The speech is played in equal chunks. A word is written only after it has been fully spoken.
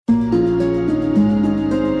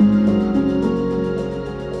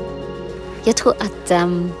Jag tror att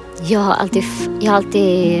jag har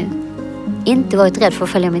alltid inte varit rädd för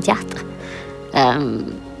att följa mitt hjärta.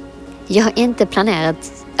 Jag har inte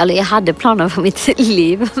planerat, eller jag hade planer för mitt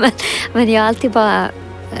liv, men jag har alltid bara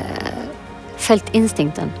följt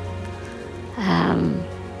instinkten.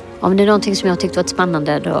 Om det är någonting som jag tyckt varit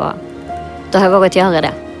spännande, då har jag vågat göra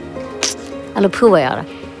det. Eller prova att göra det.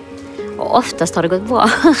 Och oftast har det gått bra.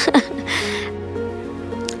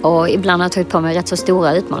 Och ibland har jag tagit på mig rätt så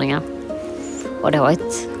stora utmaningar. Och det har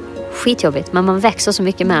varit skitjobbigt. Men man växer så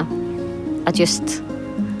mycket med att just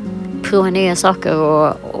prova nya saker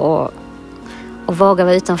och våga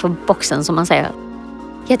vara utanför boxen, som man säger.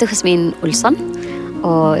 Jag heter Jasmine Olsson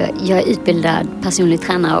och jag är utbildad personlig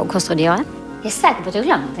tränare och kostrådgivare. Jag är säker på att jag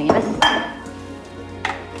glömmer någonting, jag vet inte.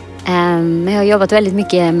 Jag har jobbat väldigt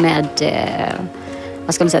mycket med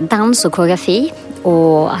dans och koreografi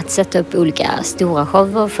och att sätta upp olika stora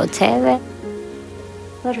shower för tv.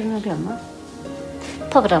 Vad är det jag glömmer?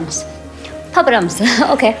 Papperdams,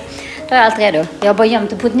 okej. Då är allt redo. Jag har bara gömt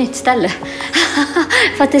det på ett nytt ställe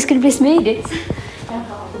för att det skulle bli smidigt.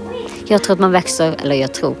 Jag tror att man växer,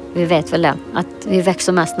 vi vet väl det, att vi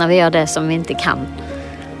växer mest när vi gör det som vi inte kan.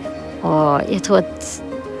 Och jag tror att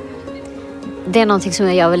det är någonting som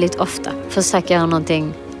jag gör väldigt ofta. Försöker göra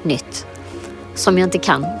någonting nytt som jag inte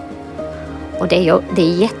kan. Och det är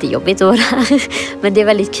jättejobbigt att vara där. Men det är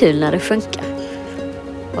väldigt kul när det funkar.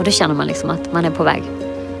 Och då känner man liksom att man är på väg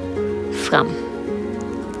fram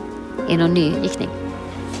i någon ny riktning.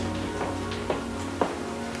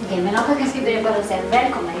 Okej, men jag ska börja bara säga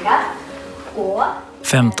välkomna och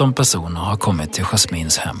 15 personer har kommit till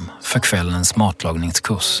Jasmines hem för kvällens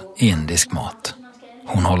matlagningskurs i indisk mat.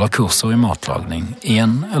 Hon håller kurser i matlagning 1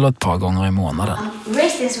 eller ett par gånger i månaden.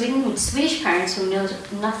 Raised in Sweden with Swedish parents who know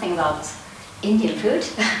nothing about Indian food.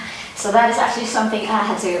 So that is actually something I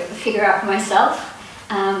had to figure out myself.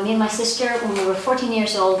 Me and my sister, when we were 14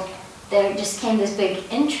 years old, there just came this big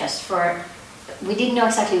interest for, we didn't know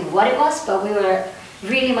exactly what it was, but we were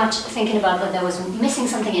really much thinking about that there was missing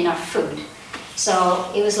something in our food. So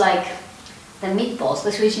it was like the meatballs,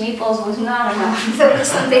 the Swedish meatballs was not enough. There was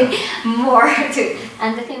something more to,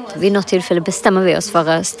 and the thing was... Vid något tillfälle bestämmer vi oss för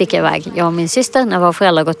att sticka iväg, jag och min syster, när våra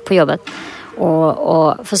föräldrar gått på jobbet,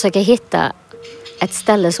 och försöka hitta ett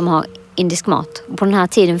ställe som har indisk mat. På den här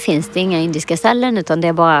tiden finns det inga indiska ställen, utan det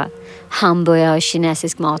är bara hamburgare,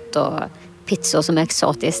 kinesisk mat och pizzor som är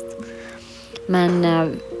exotiskt. Men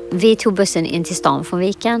vi tog bussen in till stan från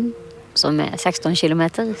Viken, som är 16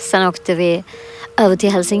 kilometer. Sen åkte vi över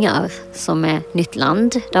till Helsingör, som är nytt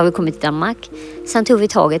land. Där har vi kommit till Danmark. Sen tog vi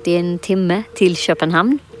tåget i 1 timme till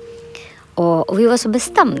Köpenhamn. Och vi var så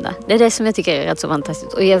bestämda. Det är det som jag tycker är rätt så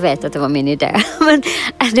fantastiskt. Och jag vet att det var min idé. Men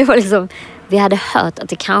det var liksom, vi hade hört att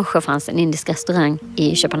det kanske fanns en indisk restaurang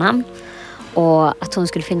i Köpenhamn. Och att hon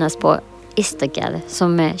skulle finnas på Istergade,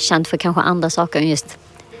 som är känd för kanske andra saker än just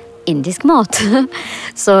indisk mat.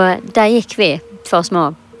 Så där gick vi, 2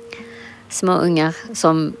 små ungar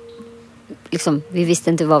som liksom, vi visste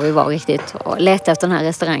inte var vi var riktigt, och letade efter den här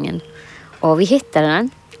restaurangen. Och vi hittade den.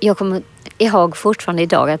 Jag kommer ihåg fortfarande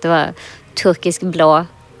idag att det var turkisk blå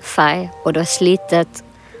färg och det var slitet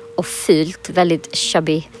och fult, väldigt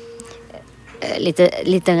chubby,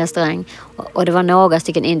 liten restaurang. Och det var några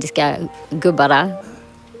stycken indiska gubbar där.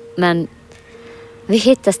 Men vi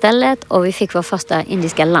hittade stället och vi fick vår första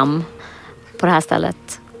indiska lamm på det här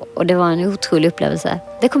stället. Och det var en otrolig upplevelse.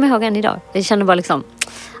 Det kommer jag ihåg än idag. Jag kände bara liksom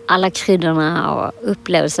alla kryddorna, och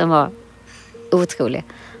upplevelsen var otrolig.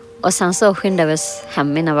 Och sen så skyndade vi oss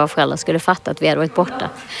hem innan våra föräldrar skulle fatta att vi hade varit borta.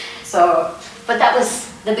 So, but that was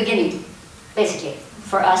the beginning, basically,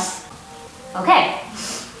 for us. Okay,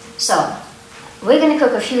 so we're going to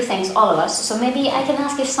cook a few things, all of us. So maybe I can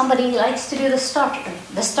ask if somebody likes to do the starter.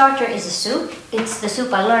 The starter is a soup. It's the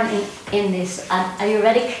soup I learned in this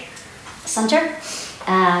Ayurvedic center.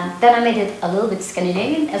 Then I made it a little bit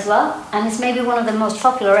Scandinavian as well. And it's maybe one of the most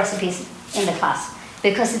popular recipes in the class.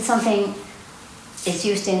 Because it's something, it's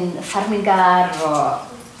used in farmingar, or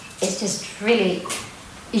it's just really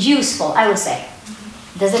useful, I would say.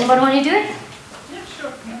 Does anybody want to do it? Yeah,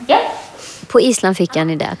 sure. Yeah. På Island fick jag en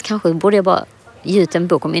idé att kanske borde jag bara ge ut en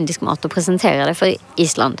bok om indisk mat och presentera det för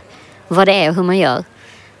Island. Vad det är och hur man gör.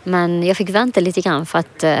 Men jag fick vänta lite grann för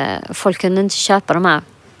att folk kunde inte köpa de här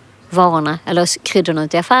varorna eller kryddorna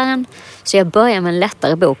ut i affären. Så jag började med en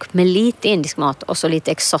lättare bok med lite indisk mat och så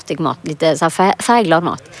lite exotisk mat, lite så här färgglad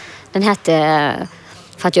mat. Den hette,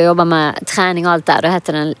 för att jag jobbar med träning och allt där, då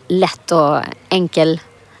hette den lätt och enkel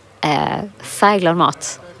färgglad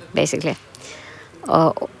mat, basically.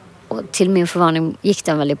 Och till min förvarning gick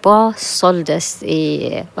den väldigt bra, såldes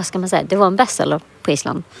i, vad ska man säga, det var en bestseller på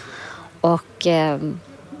Island. Och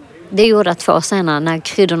det gjorde att 2 år senare när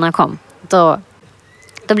kryddorna kom, då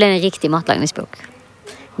blev det en riktig matlagningsbok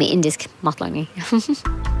med indisk matlagning.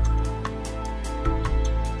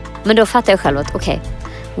 Men då fattade jag själv att okej,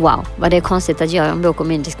 wow, vad det är konstigt att göra en bok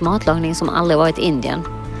om indisk matlagning som aldrig varit i Indien.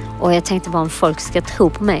 Och jag tänkte bara, om folk ska tro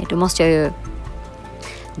på mig, då måste jag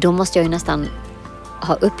ju nästan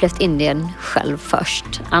ha upplevt Indien själv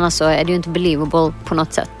först. Annars så är det ju inte believable på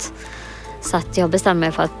något sätt. Så att jag bestämde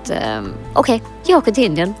mig för att okej, jag åker till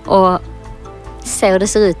Indien och ser hur det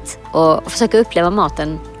ser ut och försöker uppleva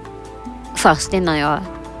maten först innan jag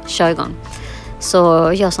kör igång.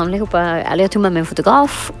 Så jag samlade ihop, eller jag tog med mig en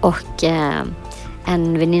fotograf och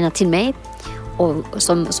en väninna till mig och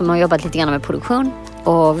som har jobbat lite grann med produktion,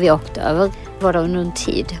 och vi åkte över. Var det under en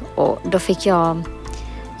tid, och då fick jag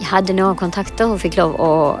hade några kontakter och fick lov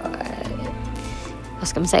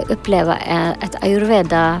att uppleva ett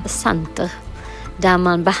ayurveda-center där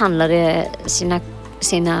man behandlade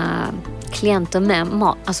sina klienter med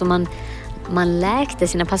mat. Alltså man läkte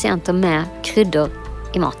sina patienter med kryddor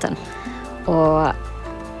i maten. Och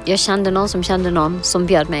jag kände någon som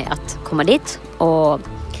bjöd mig att komma dit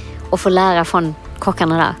och få lära från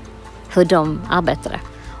kockarna där hur de arbetade.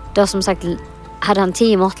 Då som sagt hade han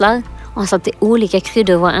 10 mortlar och han satte olika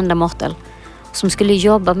kryddor i varenda mortel som skulle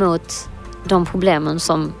jobba mot de problemen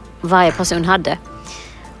som varje person hade.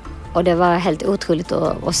 Och det var helt otroligt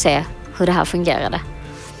att se hur det här fungerade.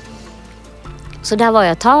 Så där var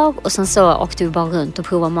jag ett tag, och sen så åkte vi bara runt och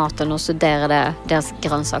provade maten och studerade deras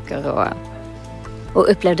grönsaker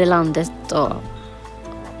och upplevde landet, och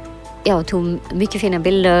jag tog mycket fina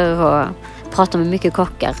bilder och pratade med mycket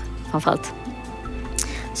kockar framförallt.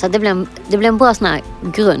 Så det blev en bra sån här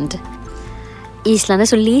grund. Island är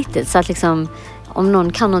så litet så att liksom, om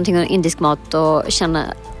någon kan någonting om indisk mat och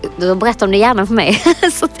känner, då berättar de det gärna för mig.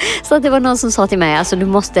 så att det var någon som sa till mig, alltså du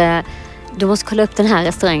måste kolla upp den här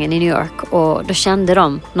restaurangen i New York. Och då kände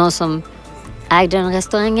de någon som ägde den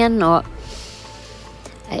restaurangen, och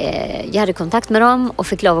jag hade kontakt med dem och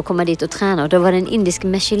fick lov att komma dit och träna. Och då var det en indisk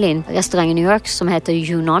Michelin-restaurang i New York som heter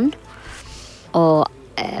Junon. Och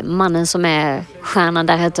mannen som är stjärnan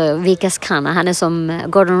där heter Vikas Khanna. Han är som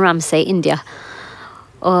Gordon Ramsay i India.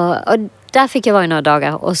 Och där fick jag vara i några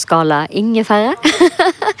dagar och skala ingefära.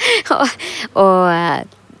 och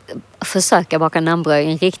försöka baka naanbröd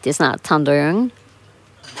i en riktig sån här tandoori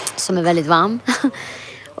som är väldigt varm.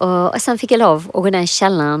 och sen fick jag lov att gå ner i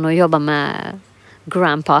källaren och jobba med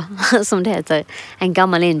Grandpa, som det heter. En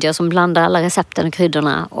gammal indier som blandar alla recepten och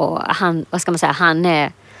kryddorna. Och han, han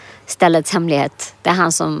är ställets hemlighet. Det är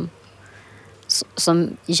han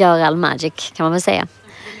som gör all magic, kan man väl säga.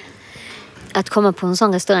 Att komma på en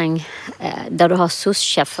sån restaurang där du har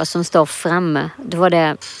souschefar som står framme. Det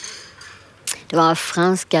var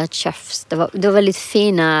franska chefs. Det var väldigt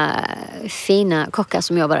fina kockar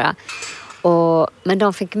som jobbade där. Men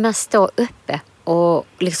de fick mest stå uppe och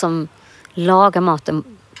liksom laga maten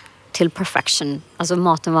till perfection. Alltså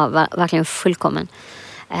maten var verkligen fullkommen.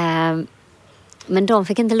 Men de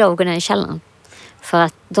fick inte lov att gå ner i källaren. För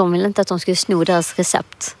att de ville inte att de skulle sno deras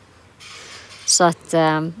recept. Så att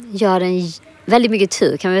jag hade väldigt mycket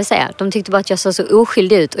tur, kan man väl säga. De tyckte bara att jag såg så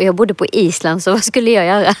oskyldig ut. Och jag bodde på Island, så vad skulle jag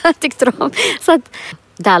göra? Tyckte de. Så att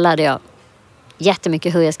där lärde jag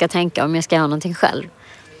jättemycket hur jag ska tänka om jag ska göra någonting själv.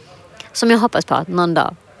 Som jag hoppas på att någon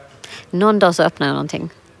dag så öppnar jag någonting.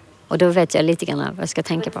 Och då vet jag lite grann vad jag ska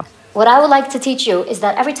tänka på. What I would like to teach you is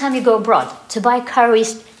that every time you go abroad to buy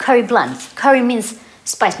curry blends, curry means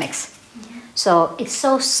spice mix. So it's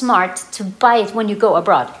so smart to buy it when you go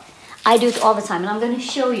abroad. I do it all the time, and I'm going to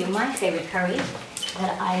show you my favorite curry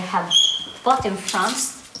that I have bought in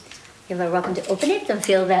France. You're very welcome to open it and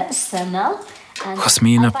feel the smell.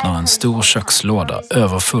 Jasmine öppnar en stor kökslåda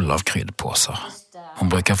överfull av kryddpåsar. Hon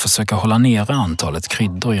brukar försöka hålla nere antalet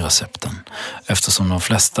kryddor i recepten, eftersom de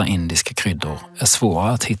flesta indiska kryddor är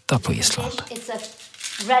svåra att hitta på Island. It's a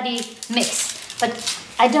ready mix, but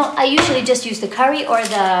I usually just use the curry or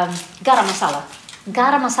the garam masala.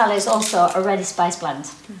 Garam masala is also a ready spice blend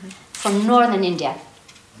from northern India,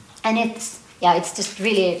 and it's just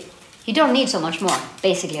really, you don't need so much more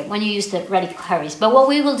basically when you use the ready curries. But what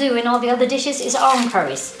we will do in all the other dishes is our own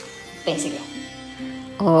curries basically.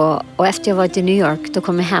 Och efter jag varit i New York, då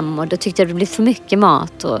kom jag hem och då tyckte jag det blev för mycket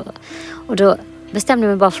mat. Och då bestämde jag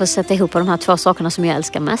mig bara för att sätta ihop de här 2 sakerna som jag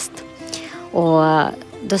älskar mest. Och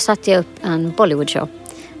då satte jag upp en Bollywood-show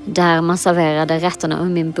där man serverade rätterna ur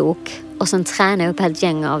min bok. Och sen tränade jag upp ett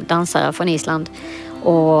gäng av dansare från Island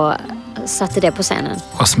och satte det på scenen.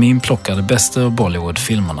 Jasmine plockar det bästa ur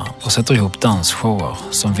Bollywood-filmerna och sätter ihop dansshower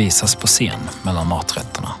som visas på scen mellan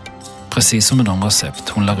maträtterna. Precis som med de recept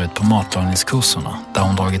hon lär ut på matlagningskurserna där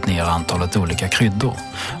hon dragit ner antalet olika kryddor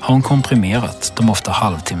har hon komprimerat de ofta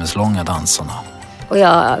halvtimmeslånga danserna. Och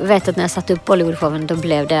jag vet att när jag satte upp Bollywood-showen då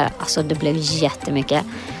blev det blev jättemycket.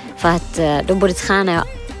 För att då borde träna jag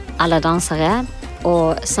alla dansare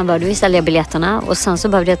och sen behövde vi sälja biljetterna och sen så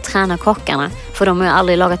behövde jag träna kockarna för de har ju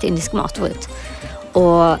aldrig lagat indisk mat förut.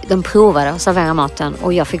 Och de provade att servera maten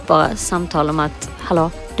och jag fick bara samtal om att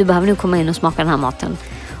hallå, du behöver nu komma in och smaka den här maten.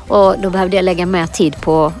 Och då behövde jag lägga mer tid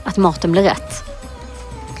på att maten blir rätt.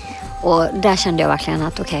 Och där kände jag verkligen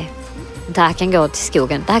att okej, det här kan gå till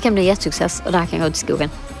skogen. Det här kan bli jättesuccess och det här kan gå till skogen.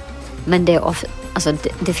 Men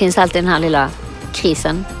det finns alltid den här lilla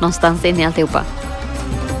krisen någonstans inne i alltihopa.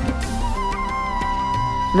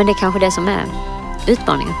 Men det är kanske det som är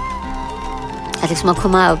utmaningen. Att liksom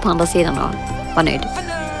komma över på andra sidan och vara nöjd.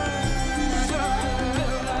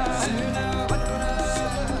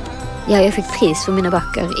 Ja, jag fick pris för mina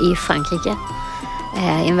böcker i Frankrike.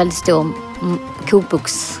 I en väldigt stor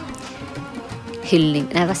kokbokshyllning.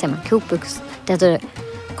 Nej, vad säger man? Kokboks. Det heter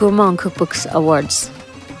Gourmand Cookbooks Awards.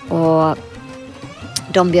 Och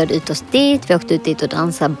de bjöd ut oss dit. Vi åkte ut dit och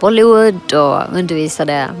dansade Bollywood och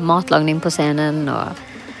undervisade matlagning på scenen. Och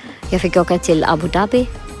jag fick åka till Abu Dhabi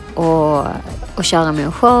och köra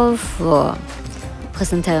min show och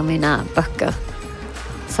presentera mina böcker.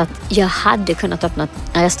 Så att jag hade kunnat öppna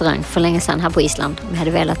en restaurang för länge sedan här på Island om jag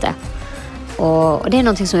hade velat det. Och det är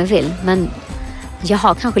någonting som jag vill. Men jag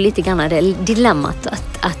har kanske lite grann det dilemmat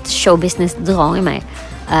att showbusiness drar i mig.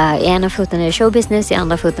 I ena foten är det showbusiness, i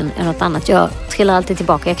andra foten är något annat. Jag trillar alltid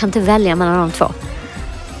tillbaka. Jag kan inte välja mellan de två.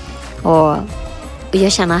 Och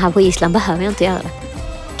jag känner här på Island behöver jag inte göra det.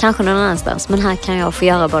 Kanske någon annanstans, men här kan jag få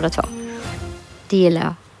göra båda två. Det gillar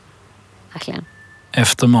jag. Verkligen.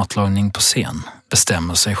 Efter matlagning på scen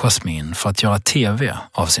bestämmer sig Jasmine för att göra tv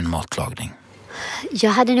av sin matlagning.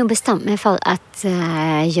 Jag hade nog bestämt mig för att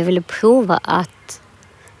jag ville prova att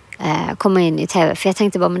komma in i tv. För jag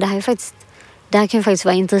tänkte bara, men det här kan ju faktiskt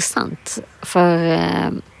vara intressant. För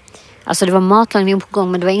alltså det var matlagning på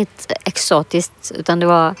gång, men det var inget exotiskt. Utan det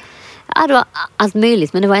var allt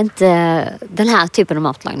möjligt, men det var inte den här typen av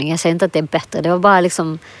matlagning. Jag säger inte att det är bättre. Det var bara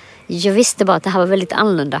liksom, jag visste bara att det här var väldigt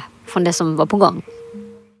annorlunda från det som var på gång.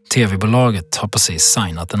 TV-bolaget har precis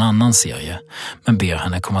signat en annan serie men ber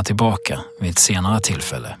henne komma tillbaka vid ett senare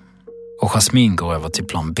tillfälle. Och Jasmine går över till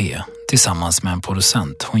plan B tillsammans med en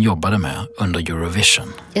producent hon jobbade med under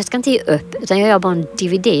Eurovision. Jag ska inte ge upp utan jag gör bara en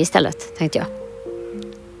DVD istället, tänkte jag.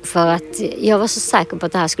 För att jag var så säker på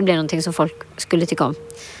att det här skulle bli någonting som folk skulle tycka om.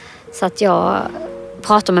 Så att jag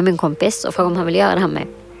pratade med min kompis och frågade om han ville göra det här med.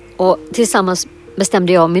 Och tillsammans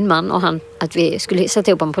bestämde jag och min man och han att vi skulle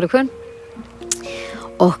sätta ihop en produktion.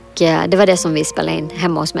 Och det var det som vi spelade in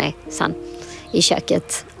hemma hos mig sen i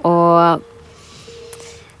köket. Och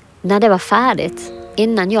när det var färdigt,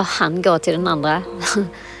 innan jag hann gå till den andra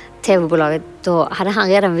tv-bolaget, då hade han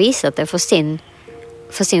redan visat det för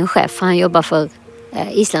sin chef. För han jobbar för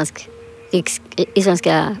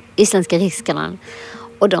isländska rikskanalen.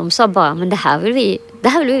 Och de sa bara, men det här vill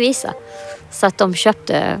vi visa. Så att de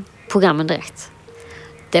köpte programmen direkt.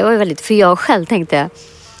 Det var ju väldigt, för jag själv tänkte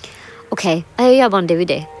okej, jag gör bara en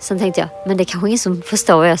DVD. Sen tänkte jag, men det är kanske ingen som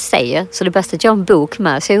förstår vad jag säger. Så det är bäst att jag har en bok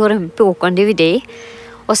med. Så jag gjorde en bok och en DVD.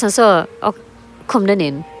 Och sen så kom den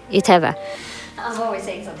in i tv. I'm always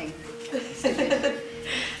saying something.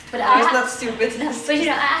 But it's not stupid. But you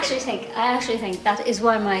know, I actually think that is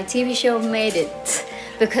why my TV show made it.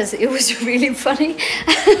 Because it was really funny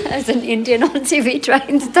as an Indian on TV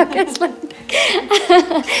trying to talk Icelandic.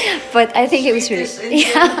 But I think it was really...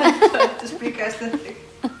 To speak Icelandic.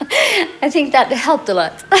 I think that helped a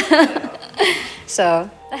lot.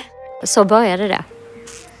 Så började det.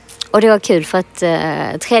 Och det var kul för att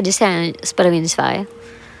tredje serien spelade vi in i Sverige.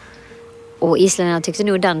 Och isländarna tyckte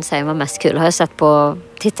nog den serien var mest kul. Har jag sett på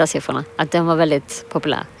tittarsiffrorna. Att den var väldigt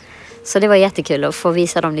populär. Så det var jättekul att få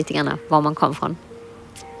visa dem lite grann var man kom från.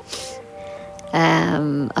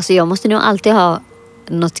 Alltså jag måste nog alltid ha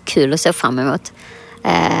något kul att se fram emot.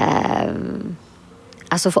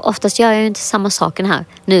 Alltså för oftast gör jag ju inte samma saker här.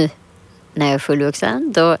 Nu när jag är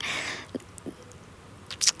fullvuxen då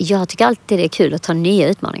jag tycker alltid det är kul att ta nya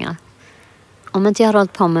utmaningar. Om inte jag hade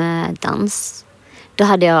hållit på med dans, då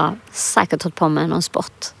hade jag säkert hållit på med någon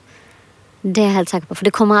sport. Det är jag helt säker på, för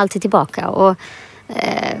det kommer alltid tillbaka. Och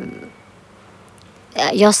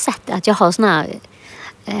jag har sett att jag har sån här,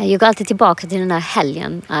 jag går alltid tillbaka till den där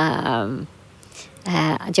helgen.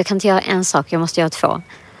 Att jag kan inte göra en sak, jag måste göra två.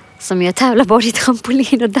 Som jag tävlar både i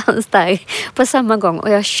trampolin och dans där på samma gång. Och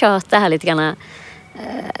jag har kört det här lite grann.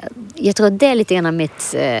 Jag tror att det är lite grann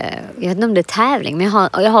mitt, jag vet inte om det är tävling, men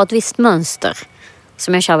jag har ett visst mönster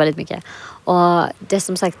som jag kör väldigt mycket. Och det är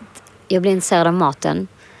som sagt, jag blev intresserad av maten.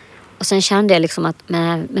 Och sen kände jag liksom att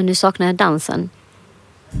men nu saknar jag dansen.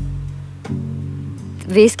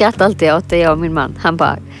 Vi skrattar alltid åt det, jag och min man. Han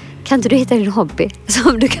bara, kan inte du hitta din hobby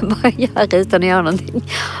som du kan bara göra utan att göra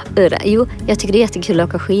någonting? Jo, jag tycker det är jättekul att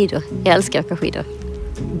åka skidor. Jag älskar att åka skidor.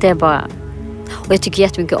 Det är bara... Och jag tycker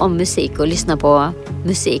jättemycket om musik och lyssna på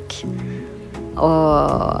musik. Och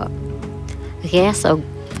resa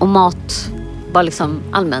och mat. Bara liksom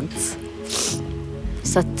allmänt.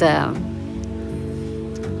 Så att...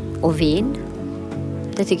 Och vin.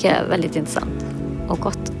 Det tycker jag är väldigt intressant. Och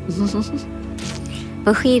gott.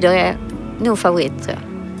 Men skidor är nog favorit, tror jag.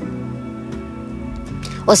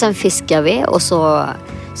 Och sen fiskar vi och så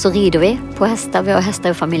rider vi på hästar. Vi har hästar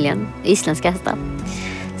i familjen. Isländska hästar.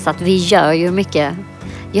 Så att vi gör ju mycket.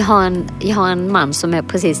 Jag har en man som är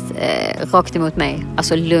precis rakt emot mig.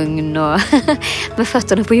 Alltså lugn och med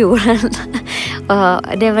fötterna på jorden. Och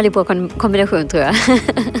det är en väldigt bra kombination, tror jag.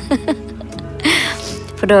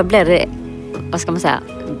 För då blir det, vad ska man säga,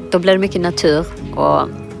 då blir det mycket natur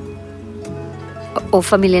och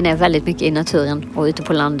familjen är väldigt mycket i naturen och ute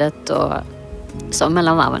på landet och så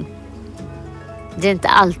mellan varven. Det är inte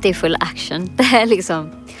alltid full action. Det är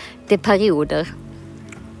liksom, det är perioder.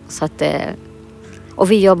 Så att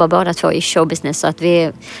och vi jobbar båda två i showbusiness så att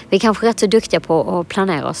vi är kanske rätt så duktiga på att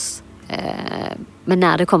planera oss. Men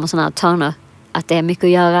när det kommer sådana här törner att det är mycket att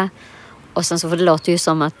göra och sen så får det låta ju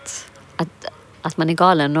som att man är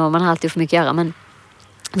galen och man har alltid för mycket att göra, men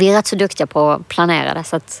vi är rätt så duktiga på att planera det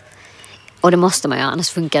så att, och det måste man göra, annars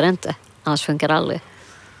funkar det inte. Annars funkar det aldrig.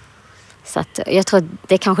 Så att jag tror att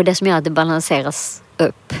det är kanske det som gör att det balanseras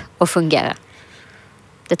upp och fungerar.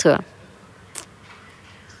 Det tror jag.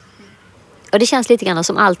 Och det känns lite grann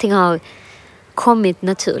som allting har kommit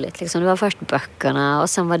naturligt. Liksom. Det var först böckerna och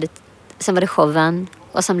sen var det showen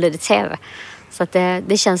och sen blev det tv. Så att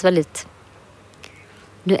det känns väldigt...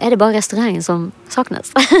 Nu är det bara restaurangen som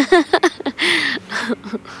saknas.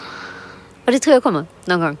 Och det tror jag kommer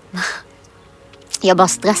någon gång. Jag bara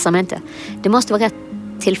stressar mig inte. Det måste vara rätt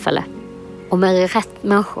tillfälle. Och med rätt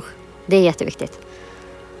människor. Det är jätteviktigt.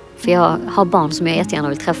 För jag har barn som jag jättegärna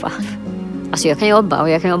vill träffa. Alltså jag kan jobba och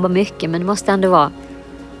jag kan jobba mycket. Men det måste ändå vara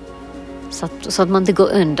så att man inte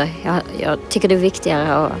går under. Jag tycker det är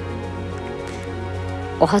viktigare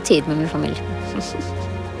att ha tid med min familj.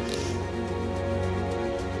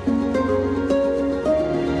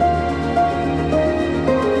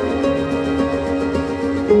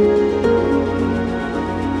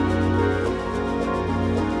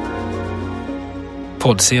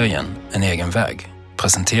 Poddserien En egen väg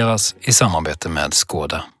presenteras i samarbete med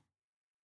Skoda.